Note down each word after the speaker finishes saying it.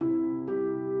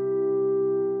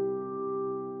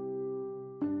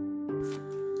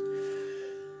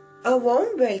A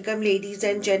warm welcome, ladies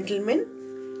and gentlemen.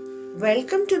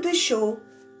 Welcome to the show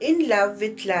In Love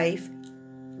with Life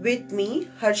with me,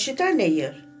 Harshita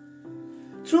Nair.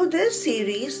 Through this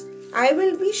series, I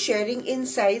will be sharing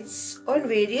insights on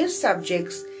various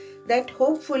subjects that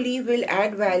hopefully will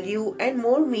add value and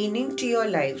more meaning to your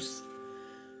lives.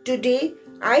 Today,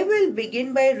 I will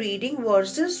begin by reading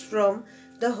verses from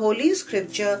the Holy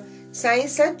Scripture, Sai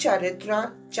Sat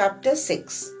Charitra, chapter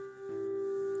 6.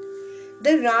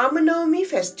 The Ramanavami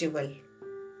festival.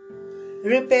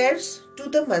 Repairs to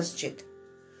the masjid.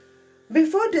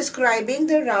 Before describing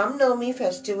the Ramanavami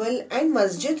festival and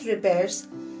masjid repairs,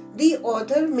 the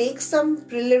author makes some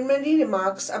preliminary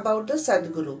remarks about the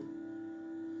Sadguru.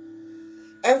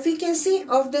 Efficacy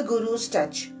of the Guru's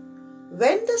touch.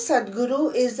 When the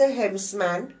Sadguru is the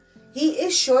helmsman, he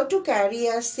is sure to carry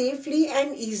us safely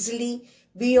and easily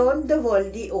beyond the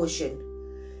worldly ocean.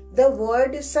 The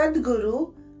word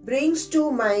Sadguru brings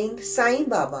to mind Sai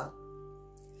Baba.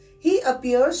 He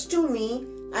appears to me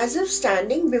as if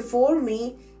standing before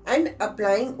me and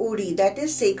applying udi, that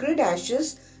is sacred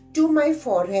ashes, to my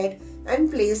forehead and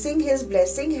placing his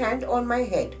blessing hand on my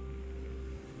head.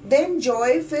 Then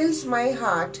joy fills my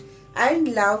heart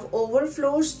and love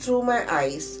overflows through my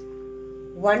eyes.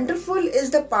 Wonderful is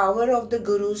the power of the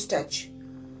Guru's touch.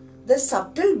 The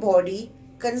subtle body,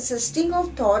 consisting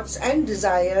of thoughts and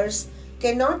desires,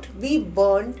 cannot be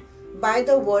burnt by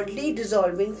the worldly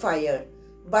dissolving fire,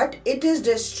 but it is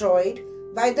destroyed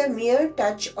by the mere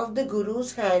touch of the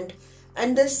Guru's hand,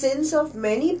 and the sins of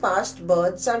many past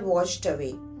births are washed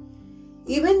away.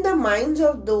 Even the minds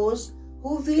of those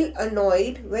who feel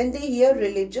annoyed when they hear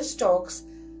religious talks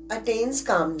attains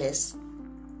calmness.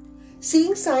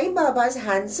 Seeing Sai Baba's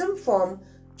handsome form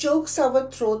chokes our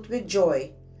throat with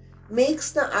joy,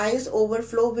 makes the eyes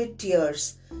overflow with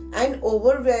tears, and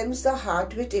overwhelms the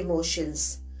heart with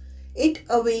emotions. It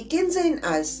awakens in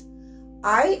us,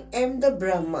 I am the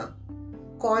Brahma.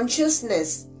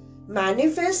 Consciousness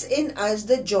manifests in us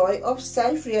the joy of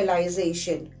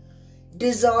self-realization,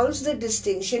 dissolves the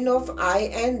distinction of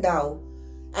I and thou,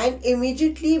 and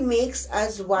immediately makes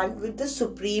us one with the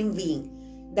Supreme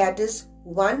Being, that is,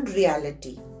 one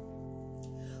reality.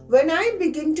 When I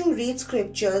begin to read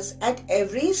scriptures at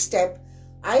every step,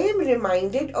 I am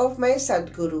reminded of my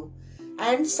Sadguru,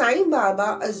 and Sai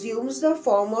Baba assumes the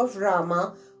form of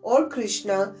Rama or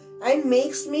Krishna and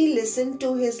makes me listen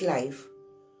to his life.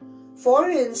 For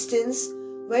instance,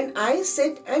 when I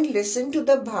sit and listen to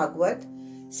the Bhagavad,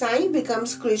 Sai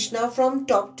becomes Krishna from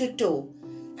top to toe,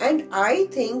 and I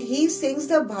think he sings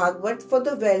the Bhagavad for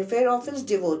the welfare of his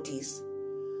devotees.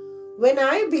 When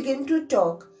I begin to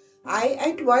talk, I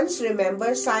at once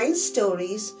remember Sai's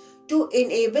stories to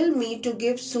enable me to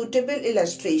give suitable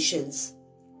illustrations.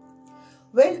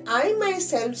 When I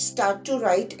myself start to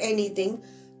write anything,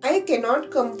 I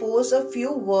cannot compose a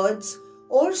few words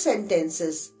or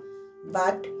sentences.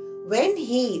 But when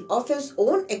he, of his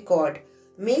own accord,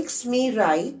 makes me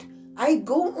write, I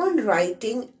go on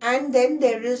writing, and then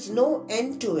there is no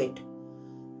end to it.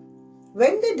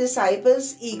 When the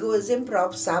disciple's egoism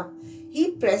props up,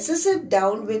 he presses it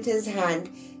down with his hand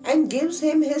and gives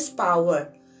him his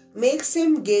power, makes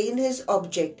him gain his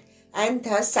object, and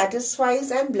thus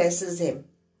satisfies and blesses him.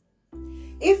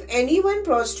 If anyone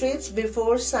prostrates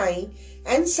before Sai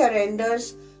and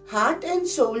surrenders heart and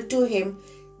soul to him,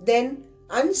 then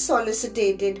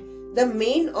unsolicited, the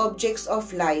main objects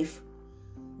of life,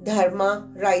 dharma,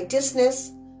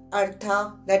 righteousness,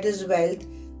 artha, that is wealth,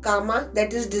 kama,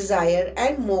 that is desire,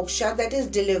 and moksha, that is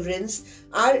deliverance,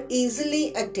 are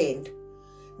easily attained.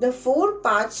 The four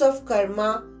paths of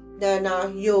karma,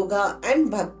 jnana, yoga,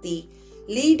 and bhakti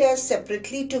lead us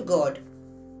separately to God.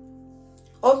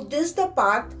 Of this, the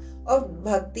path of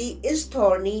bhakti is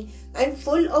thorny and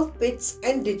full of pits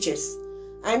and ditches,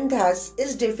 and thus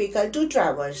is difficult to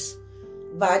traverse.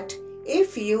 But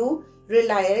if you,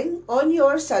 relying on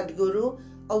your Sadguru,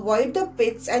 avoid the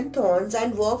pits and thorns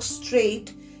and walk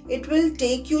straight, it will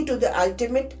take you to the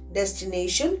ultimate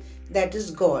destination, that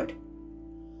is God.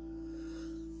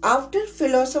 After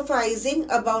philosophizing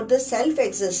about the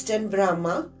self-existent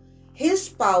Brahma, his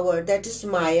power, that is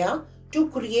Maya, to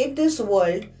create this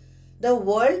world, the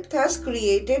world thus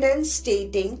created, and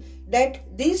stating that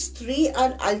these three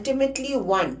are ultimately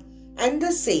one and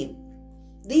the same,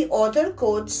 the author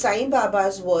quotes Sai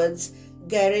Baba's words,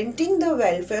 guaranteeing the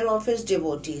welfare of his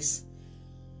devotees.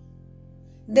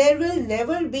 There will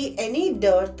never be any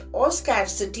dearth or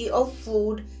scarcity of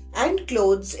food and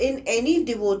clothes in any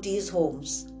devotee's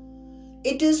homes.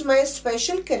 It is my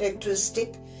special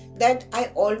characteristic that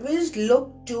I always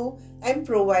look to and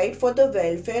provide for the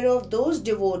welfare of those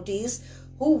devotees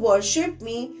who worship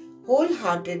me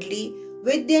wholeheartedly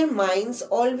with their minds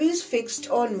always fixed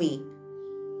on me.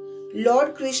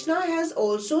 Lord Krishna has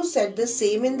also said the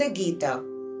same in the Gita.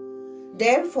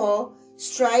 Therefore,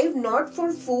 strive not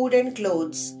for food and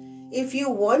clothes. If you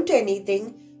want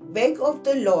anything, beg of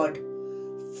the Lord.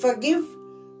 Forgive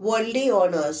worldly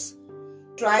honors.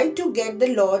 Try to get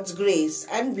the Lord's grace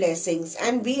and blessings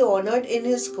and be honored in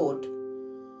His court.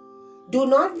 Do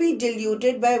not be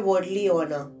deluded by worldly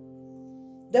honor.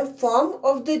 The form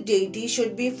of the deity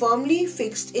should be firmly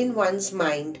fixed in one's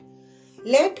mind.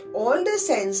 Let all the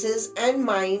senses and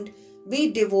mind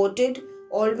be devoted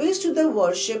always to the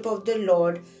worship of the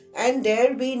Lord, and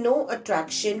there be no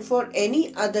attraction for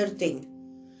any other thing.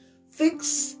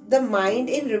 Fix the mind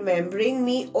in remembering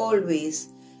me always,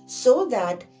 so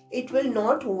that it will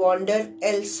not wander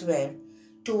elsewhere,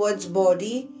 towards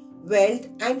body, wealth,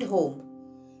 and home.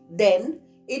 Then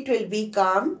it will be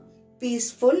calm,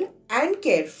 peaceful, and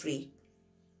carefree.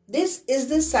 This is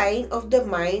the sign of the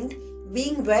mind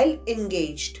being well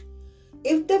engaged.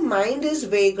 If the mind is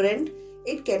vagrant,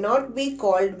 it cannot be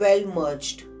called well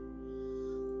merged.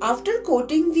 After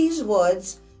quoting these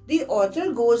words, the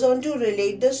author goes on to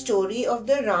relate the story of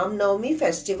the Ram Navami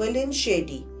festival in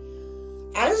Shirdi.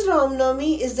 As Ram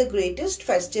Navami is the greatest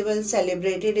festival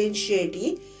celebrated in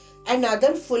Shirdi,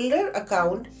 another fuller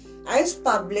account, as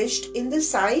published in the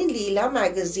Sai Leela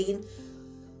magazine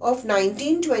of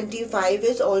 1925,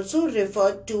 is also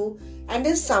referred to, and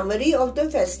a summary of the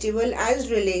festival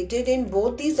as related in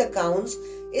both these accounts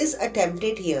is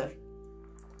attempted here.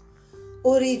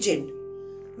 Origin.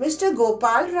 Mr.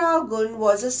 Gopal Rao Gun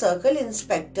was a circle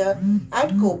inspector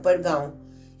at Kopargaon.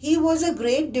 He was a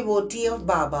great devotee of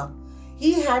Baba.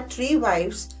 He had 3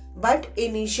 wives but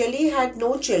initially had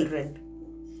no children.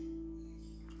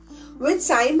 With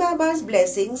Sai Baba's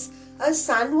blessings, a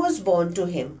son was born to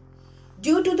him.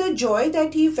 Due to the joy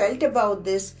that he felt about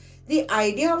this, the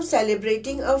idea of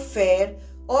celebrating a fair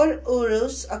or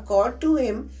urus occurred to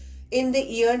him in the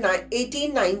year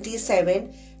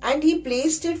 1897, and he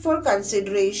placed it for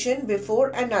consideration before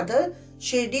another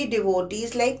Shirdi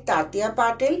devotees like Tatya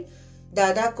Patil,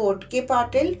 Dada Kotke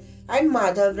Patil, and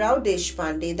Madhavrao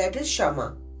Deshpande, that is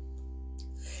Shama.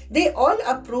 They all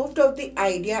approved of the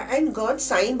idea and got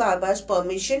Sai Baba's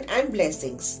permission and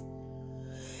blessings.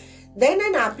 Then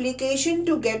an application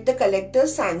to get the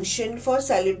collector's sanction for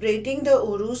celebrating the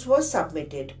Urus was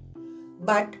submitted.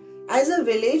 But as a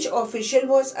village official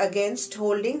was against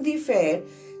holding the fair,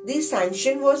 the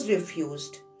sanction was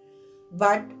refused.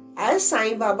 But as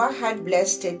Sai Baba had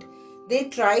blessed it, they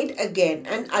tried again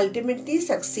and ultimately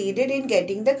succeeded in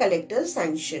getting the collector's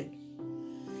sanction.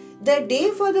 The day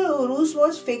for the Urus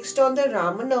was fixed on the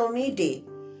Ram Navami day.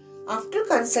 After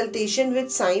consultation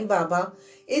with Sai Baba,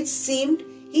 it seemed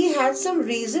he had some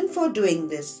reason for doing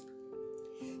this.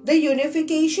 The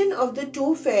unification of the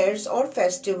 2 fairs or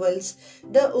festivals,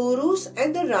 the Urus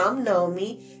and the Ram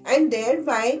Navami, and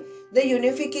thereby the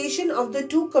unification of the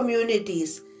 2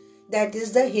 communities, that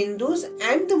is the Hindus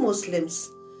and the Muslims,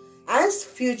 as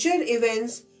future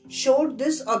events showed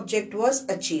this object was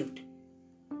achieved.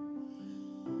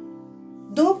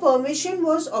 Though permission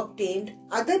was obtained,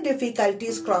 other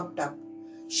difficulties cropped up.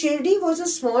 Shirdi was a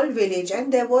small village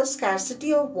and there was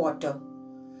scarcity of water.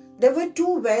 There were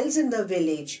 2 wells in the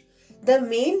village. The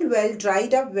main well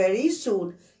dried up very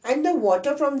soon and the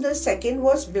water from the second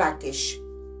was blackish.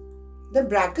 The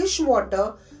brackish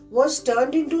water was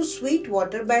turned into sweet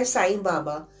water by Sai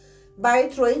Baba by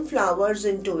throwing flowers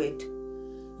into it.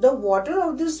 The water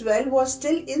of this well was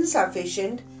still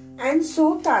insufficient, and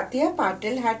so Tatya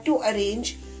Patil had to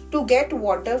arrange to get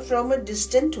water from a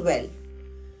distant well.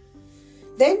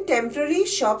 Then temporary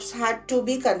shops had to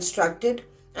be constructed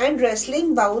and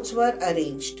wrestling bouts were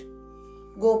arranged.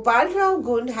 Gopal Rao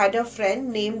Gund had a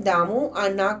friend named Damu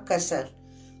Anak Kasar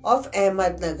of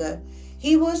Ahmednagar.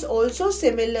 He was also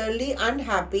similarly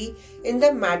unhappy in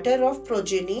the matter of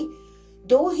progeny,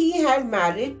 though he had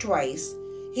married twice.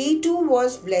 He too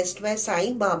was blessed by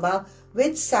Sai Baba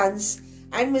with sons,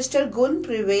 and Mr. Gun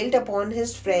prevailed upon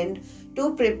his friend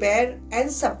to prepare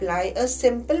and supply a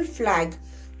simple flag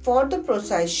for the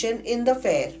procession in the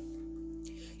fair.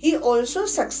 He also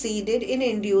succeeded in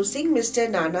inducing Mr.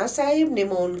 Nana Sahib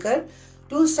Nimonkar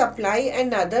to supply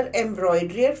another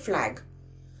embroidered flag.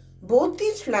 Both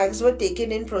these flags were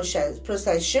taken in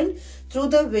procession through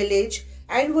the village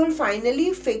and were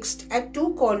finally fixed at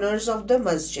 2 corners of the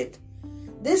masjid.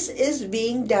 This is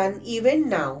being done even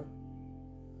now.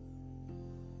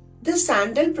 The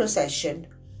Sandal Procession.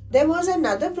 There was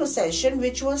another procession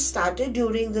which was started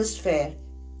during this fair.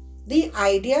 The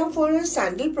idea for a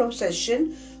sandal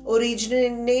procession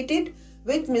originated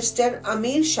with Mr.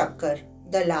 Amir Shakkar,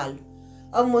 Dalal,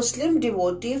 a Muslim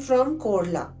devotee from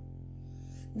Korla.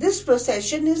 This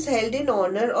procession is held in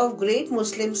honor of great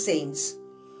Muslim saints.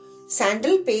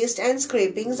 Sandal paste and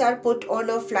scrapings are put on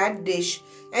a flat dish,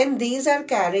 and these are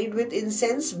carried with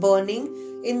incense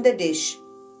burning in the dish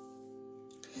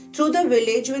through the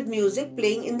village with music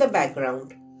playing in the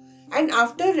background. And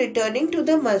after returning to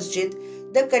the masjid,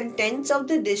 the contents of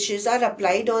the dishes are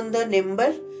applied on the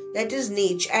nimbar, that is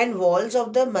niche, and walls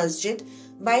of the masjid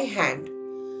by hand.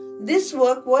 This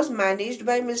work was managed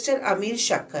by Mr. Amir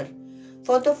Shakkar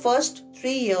for the first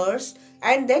 3 years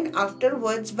and then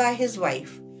afterwards by his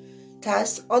wife.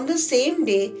 Thus, on the same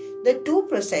day, the two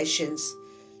processions,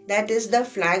 that is the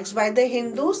flags by the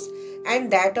Hindus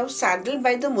and that of sandal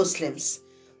by the Muslims,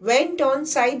 went on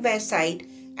side by side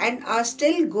and are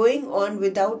still going on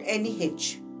without any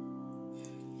hitch.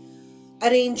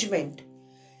 Arrangement.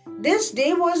 This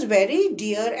day was very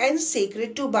dear and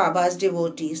sacred to Baba's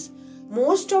devotees.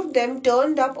 Most of them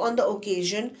turned up on the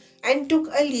occasion and took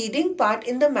a leading part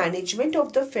in the management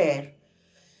of the fair.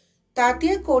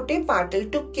 Tatya Kote Patil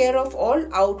took care of all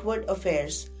outward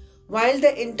affairs, while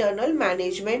the internal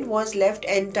management was left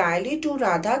entirely to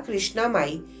Radha Krishna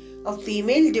Mai, a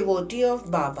female devotee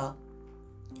of Baba.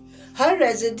 Her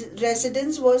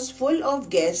residence was full of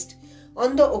guests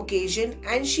on the occasion,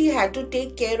 and she had to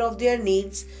take care of their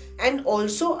needs and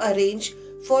also arrange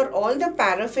for all the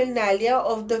paraphernalia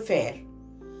of the fair.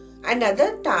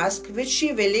 Another task which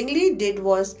she willingly did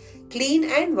was clean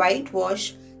and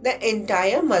whitewash the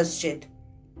entire masjid.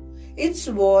 Its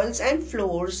walls and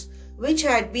floors, which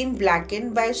had been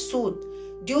blackened by soot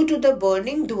due to the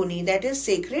burning dhuni, that is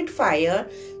sacred fire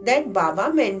that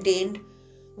Baba maintained,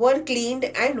 were cleaned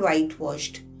and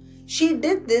whitewashed. She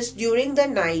did this during the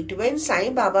night when Sai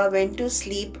Baba went to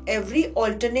sleep every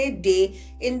alternate day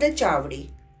in the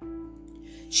Chawdi.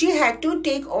 She had to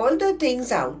take all the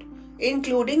things out,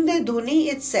 including the dhuni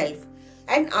itself,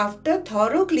 and after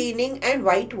thorough cleaning and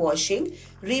whitewashing,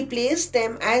 replace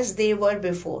them as they were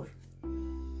before.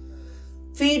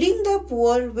 Feeding the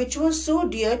poor, which was so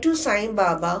dear to Sai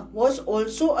Baba, was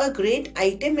also a great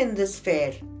item in this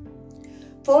fair.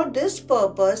 For this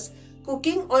purpose,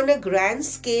 cooking on a grand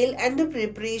scale and the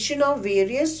preparation of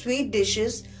various sweet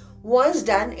dishes was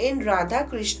done in Radha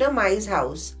Krishna Mai's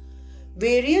house.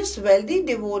 Various wealthy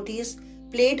devotees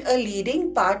played a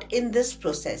leading part in this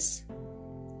process.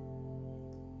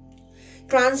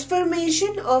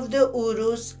 Transformation of the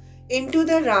Urus into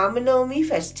the Ramanavami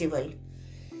festival.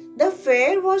 The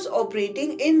fair was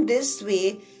operating in this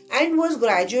way and was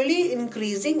gradually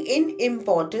increasing in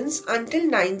importance until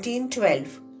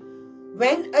 1912,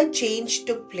 when a change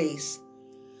took place.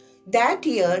 That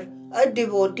year, a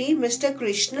devotee, Mr.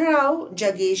 Krishna Rao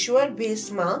Jageshwar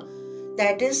Bhisma,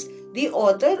 that is the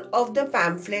author of the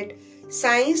pamphlet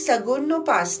Sai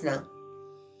Sagurnopasna,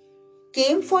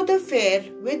 came for the fair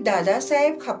with Dada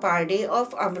Saheb Khaparde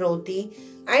of Amroti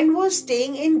and was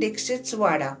staying in Dixit's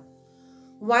Wada.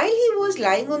 While he was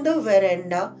lying on the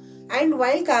veranda and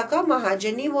while Kaka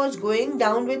Mahajani was going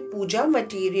down with puja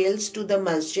materials to the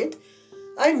masjid,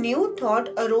 a new thought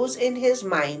arose in his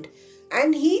mind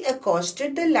and he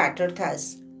accosted the latter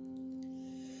thus.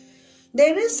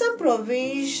 There is some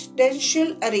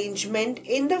providential arrangement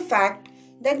in the fact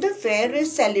that the fair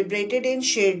is celebrated in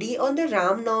Shirdi on the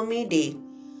Ram Navami day.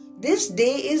 This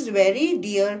day is very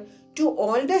dear to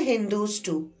all the Hindus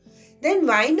too. Then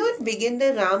why not begin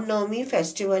the Ram Navami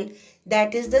festival,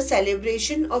 that is the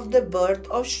celebration of the birth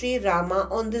of Sri Rama,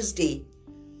 on this day?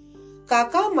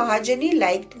 Kaka Mahajani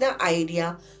liked the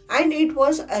idea and it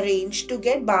was arranged to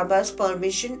get Baba's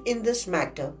permission in this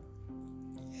matter.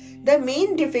 The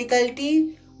main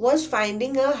difficulty was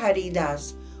finding a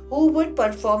Haridas who would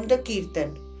perform the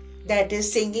kirtan, that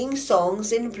is singing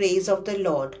songs in praise of the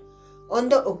Lord, on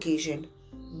the occasion.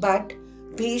 But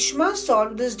Bhishma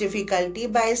solved this difficulty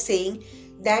by saying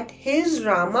that his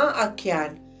Rama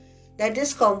Akhyan, that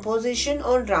is composition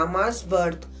on Rama's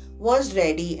birth, was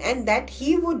ready and that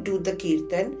he would do the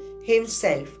kirtan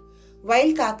himself,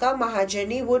 while Kaka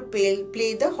Mahajani would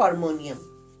play the harmonium.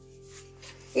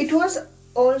 It was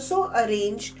also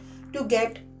arranged to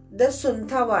get the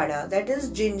Sunthavada, that is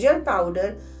ginger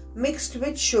powder mixed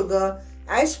with sugar,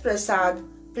 as prasad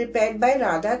prepared by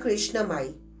Radha Krishna Mai.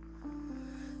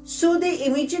 So they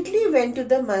immediately went to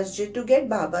the masjid to get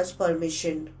Baba's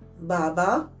permission.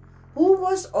 Baba, who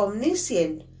was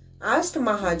omniscient, asked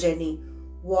Mahajani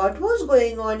what was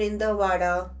going on in the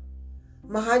Vada.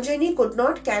 Mahajani could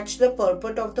not catch the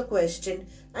purport of the question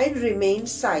and remained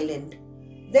silent.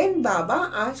 Then Baba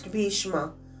asked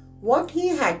Bhishma what he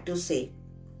had to say.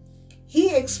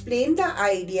 He explained the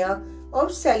idea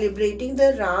of celebrating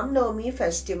the Ram Navami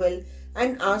festival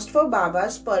and asked for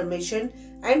Baba's permission,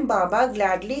 and Baba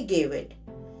gladly gave it.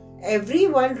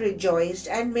 Everyone rejoiced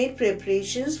and made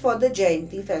preparations for the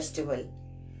Jayanti festival.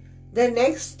 The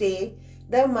next day,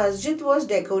 the masjid was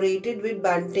decorated with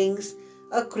buntings.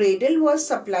 A cradle was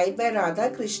supplied by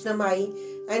Radha Krishna Mai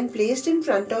and placed in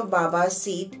front of Baba's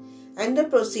seat, and the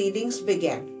proceedings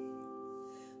began.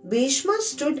 Bhishma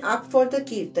stood up for the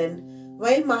kirtan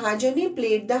while Mahajani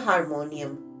played the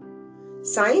harmonium.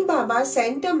 Sai Baba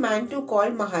sent a man to call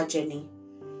Mahajani.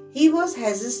 He was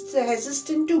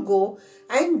hesitant to go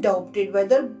and doubted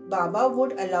whether Baba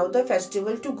would allow the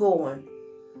festival to go on.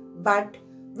 But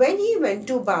when he went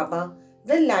to Baba,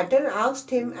 the latter asked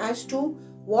him as to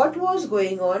what was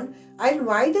going on and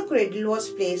why the cradle was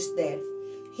placed there.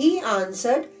 He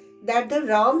answered that the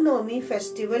Ram Navami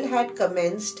festival had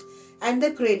commenced and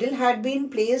the cradle had been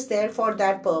placed there for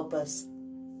that purpose.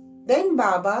 Then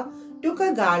Baba took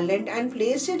a garland and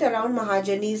placed it around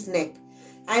Mahajani's neck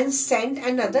and sent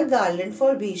another garland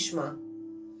for Bhishma.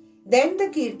 Then the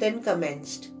kirtan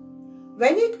commenced.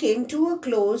 When it came to a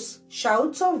close,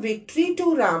 shouts of victory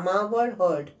to Rama were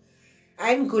heard,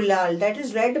 and gulal, that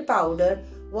is red powder,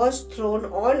 was thrown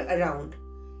all around.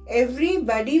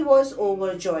 Everybody was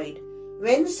overjoyed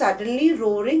when suddenly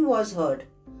roaring was heard.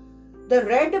 The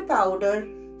red powder,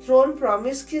 thrown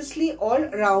promiscuously all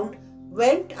around,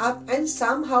 went up and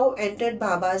somehow entered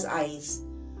Baba's eyes.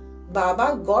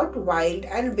 Baba got wild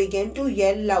and began to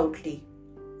yell loudly.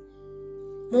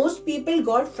 Most people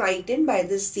got frightened by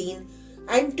this scene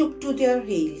and took to their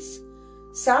heels.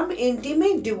 Some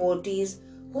intimate devotees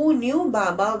who knew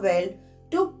Baba well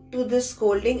took to this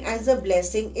scolding as a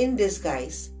blessing in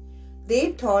disguise.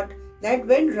 They thought that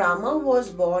when Rama was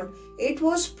born, it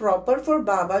was proper for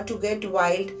Baba to get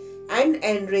wild and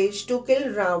enraged to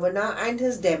kill Ravana and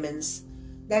his demons,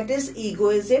 that is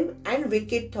egoism and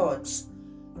wicked thoughts.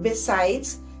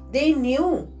 Besides, they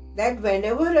knew that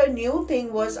whenever a new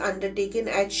thing was undertaken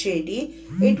at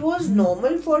Shirdi, it was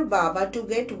normal for Baba to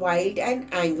get wild and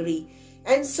angry,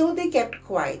 and so they kept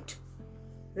quiet.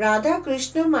 Radha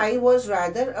Krishna Mai was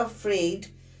rather afraid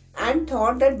and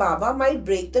thought that Baba might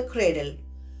break the cradle,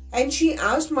 and she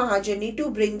asked Mahajani to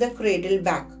bring the cradle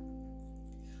back.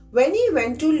 When he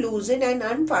went to loosen and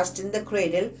unfasten the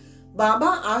cradle,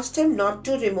 Baba asked him not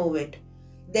to remove it.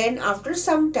 Then after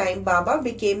some time, Baba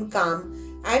became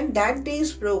calm, and that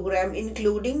day's program,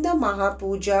 including the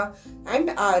Mahapuja and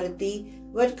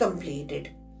Arati, were completed.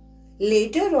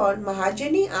 Later on,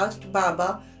 Mahajani asked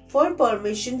Baba for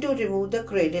permission to remove the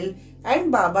cradle,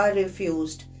 and Baba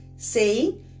refused,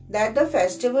 saying that the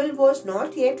festival was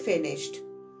not yet finished.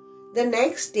 The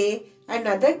next day,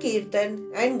 another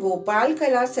kirtan and Gopal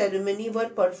Kala ceremony were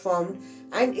performed,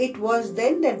 and it was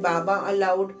then that Baba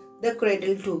allowed the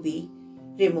cradle to be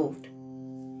removed.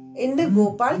 In the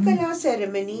Gopal Kala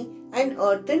ceremony, an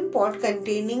earthen pot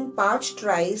containing parched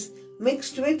rice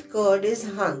mixed with curd is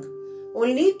hung,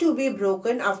 only to be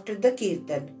broken after the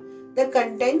kirtan. The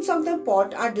contents of the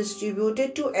pot are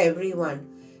distributed to everyone.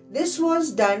 This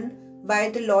was done by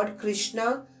the Lord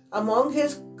Krishna among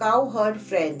his cowherd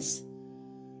friends.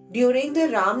 During the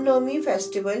Ram Navami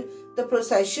festival, the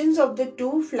processions of the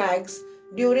two flags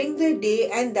during the day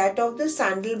and that of the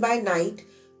sandal by night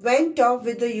went off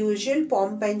with the usual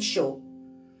pomp and show.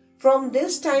 From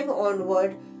this time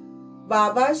onward,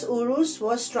 Baba's Urus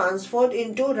was transferred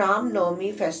into Ram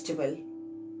Navami festival.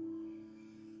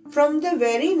 From the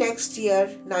very next year,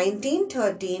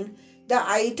 1913, the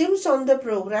items on the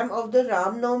program of the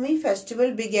Ram Navami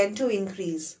festival began to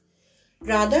increase.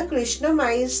 Radha Krishna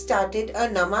Mai started a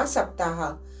Nama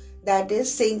Saptaha, that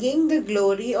is, singing the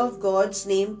glory of God's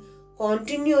name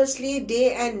continuously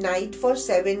day and night for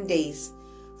 7 days,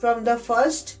 from the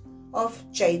 1st of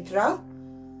Chaitra.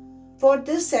 For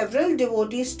this, several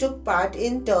devotees took part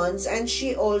in turns, and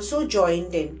she also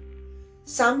joined in,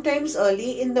 sometimes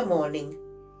early in the morning.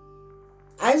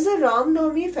 As the Ram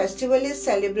Navami festival is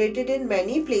celebrated in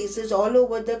many places all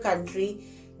over the country,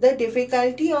 the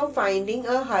difficulty of finding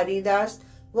a Haridas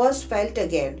was felt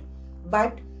again.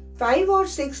 But 5 or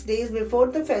 6 days before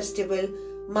the festival,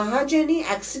 Mahajani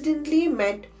accidentally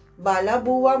met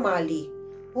Balabhuva Mali,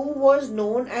 who was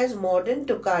known as modern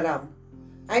Tukaram,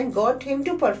 and got him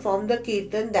to perform the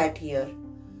kirtan that year.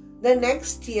 The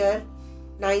next year,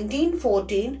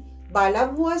 1914,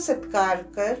 Balabhuva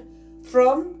Satkarkar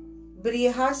from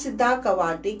Brihasiddha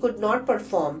Kawati could not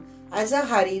perform as a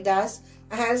Haridas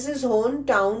as his own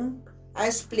town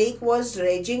as plague was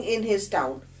raging in his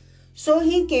town. So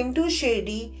he came to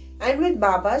Shirdi and with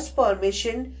Baba's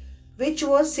permission, which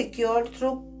was secured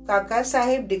through Kaka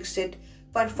Sahib Dixit,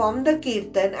 performed the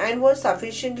kirtan and was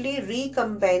sufficiently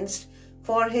recompensed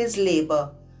for his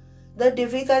labor. The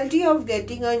difficulty of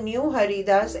getting a new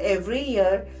Haridas every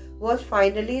year was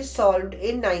finally solved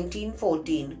in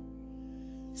 1914.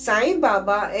 Sai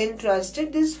Baba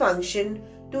entrusted this function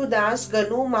to Das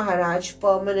Ganu Maharaj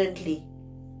permanently.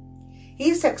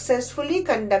 He successfully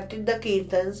conducted the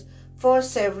kirtans for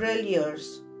several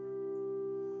years.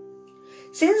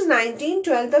 Since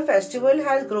 1912, the festival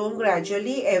has grown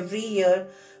gradually every year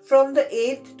from the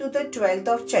 8th to the 12th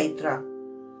of Chaitra.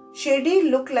 Shirdi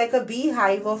looked like a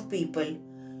beehive of people.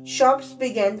 Shops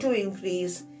began to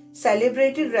increase.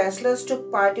 Celebrated wrestlers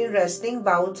took part in wrestling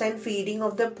bouts, and feeding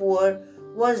of the poor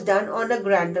was done on a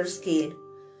grander scale.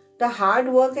 The hard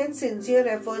work and sincere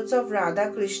efforts of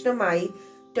Radha Krishna Mai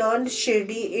turned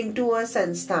Shirdi into a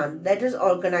sansthan, that is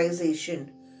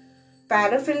organization.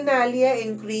 Paraphernalia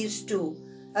increased too.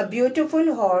 A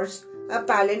beautiful horse, a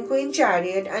palanquin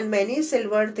chariot, and many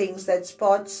silver things, that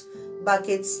pots,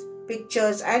 buckets,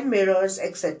 pictures and mirrors,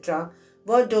 etc.,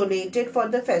 were donated for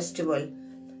the festival.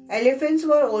 Elephants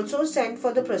were also sent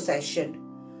for the procession.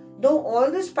 Though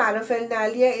all this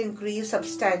paraphernalia increased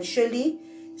substantially,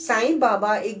 Sai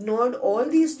Baba ignored all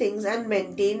these things and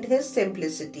maintained his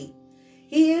simplicity.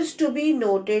 He is to be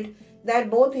noted that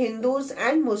both Hindus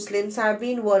and Muslims have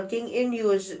been working in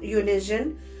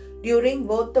unison during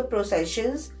both the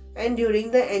processions and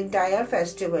during the entire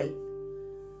festival.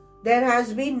 There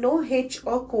has been no hitch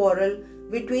or quarrel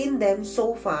between them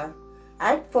so far.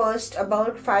 At first,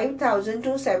 about 5,000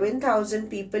 to 7,000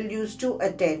 people used to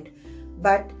attend,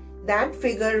 but that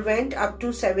figure went up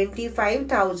to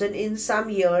 75,000 in some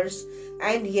years,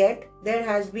 and yet there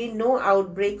has been no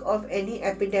outbreak of any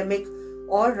epidemic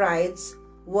or riots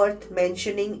worth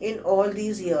mentioning in all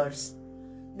these years.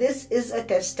 This is a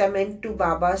testament to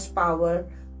Baba's power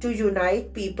to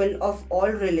unite people of all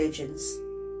religions.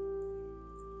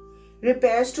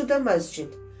 Repairs to the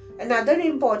masjid. Another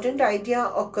important idea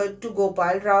occurred to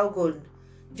Gopal Rao Gun.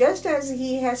 Just as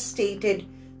he has stated,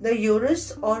 the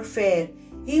urus or fair,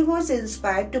 he was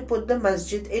inspired to put the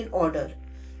masjid in order.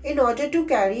 In order to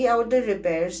carry out the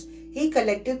repairs, he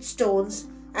collected stones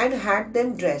and had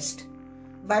them dressed.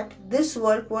 But this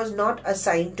work was not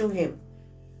assigned to him.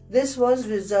 This was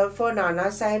reserved for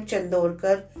Nana Sahib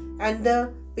Chandorkar, and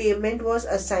the payment was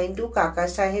assigned to Kaka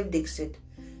Sahib Dixit.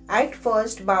 At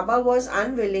first, Baba was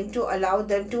unwilling to allow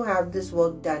them to have this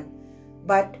work done,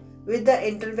 but with the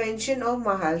intervention of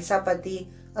Mahalsapati,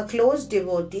 a close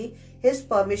devotee, his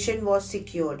permission was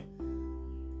secured.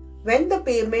 When the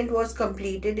payment was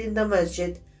completed in the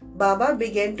masjid, Baba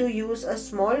began to use a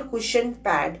small cushioned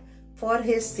pad for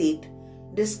his seat,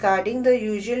 discarding the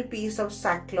usual piece of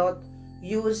sackcloth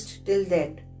used till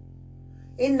then.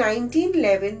 In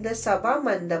 1911, the Sabha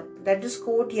Mandap, that is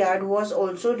courtyard, was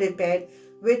also repaired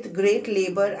with great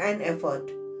labor and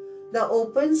effort. The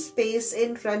open space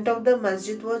in front of the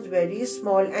masjid was very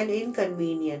small and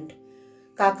inconvenient.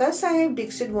 Kaka Sahib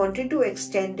Dixit wanted to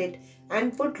extend it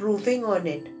and put roofing on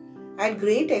it. At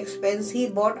great expense, he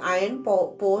bought iron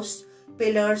posts,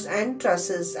 pillars and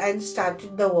trusses and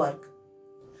started the work.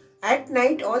 At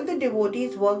night, all the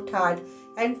devotees worked hard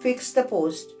and fixed the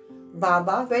post.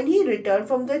 Baba, when he returned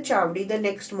from the Chavdi the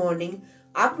next morning,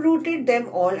 uprooted them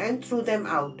all and threw them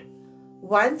out.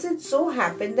 Once it so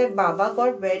happened that Baba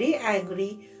got very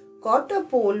angry, caught a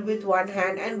pole with one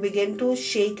hand and began to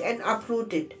shake and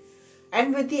uproot it,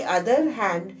 and with the other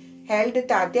hand held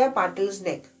Tatya Patil's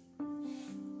neck.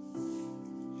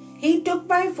 He took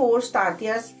by force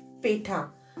Tatya's petha,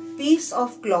 piece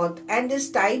of cloth, and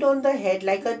is tied on the head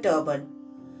like a turban,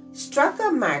 struck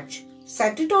a match,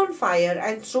 set it on fire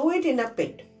and threw it in a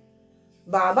pit.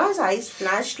 Baba's eyes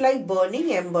flashed like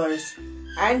burning embers,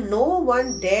 and no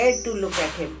one dared to look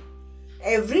at him.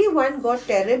 Everyone got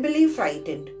terribly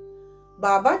frightened.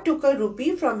 Baba took a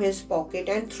rupee from his pocket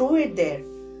and threw it there,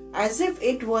 as if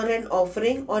it were an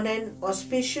offering on an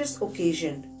auspicious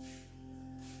occasion.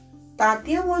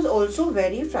 Tatya was also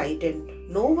very frightened.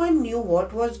 No one knew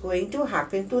what was going to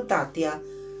happen to Tatya,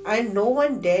 and no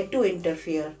one dared to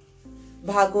interfere.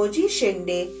 Bhagoji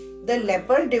Shinde, the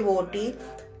leper devotee,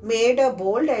 made a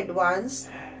bold advance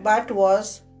but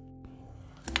was.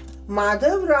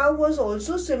 Madhav Rao was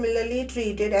also similarly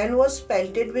treated and was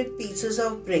pelted with pieces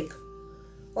of brick.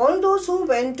 All those who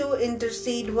went to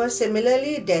intercede were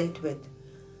similarly dealt with.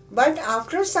 But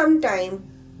after some time,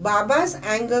 Baba's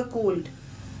anger cooled.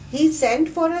 He sent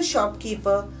for a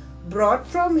shopkeeper, brought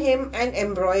from him an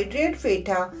embroidered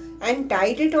feta and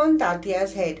tied it on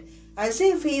Tatya's head, as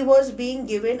if he was being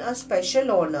given a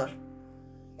special honor.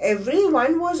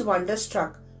 Everyone was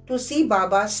wonderstruck to see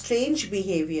Baba's strange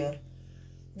behavior.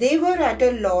 They were at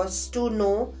a loss to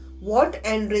know what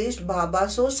enraged Baba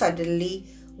so suddenly,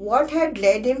 what had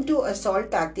led him to assault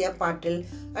Tatya Patil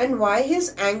and why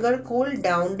his anger cooled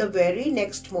down the very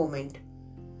next moment.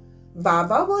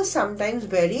 Baba was sometimes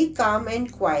very calm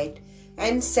and quiet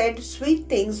and said sweet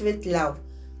things with love,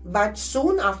 but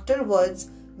soon afterwards,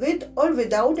 with or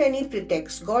without any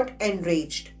pretext, got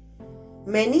enraged.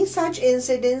 Many such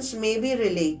incidents may be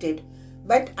related,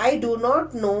 but I do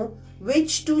not know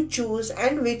which to choose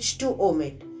and which to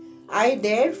omit. I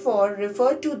therefore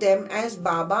refer to them as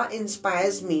Baba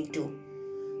inspires me to.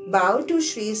 Bow to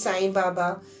Sri Sai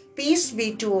Baba. Peace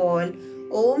be to all.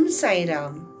 Om Sai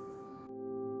Ram.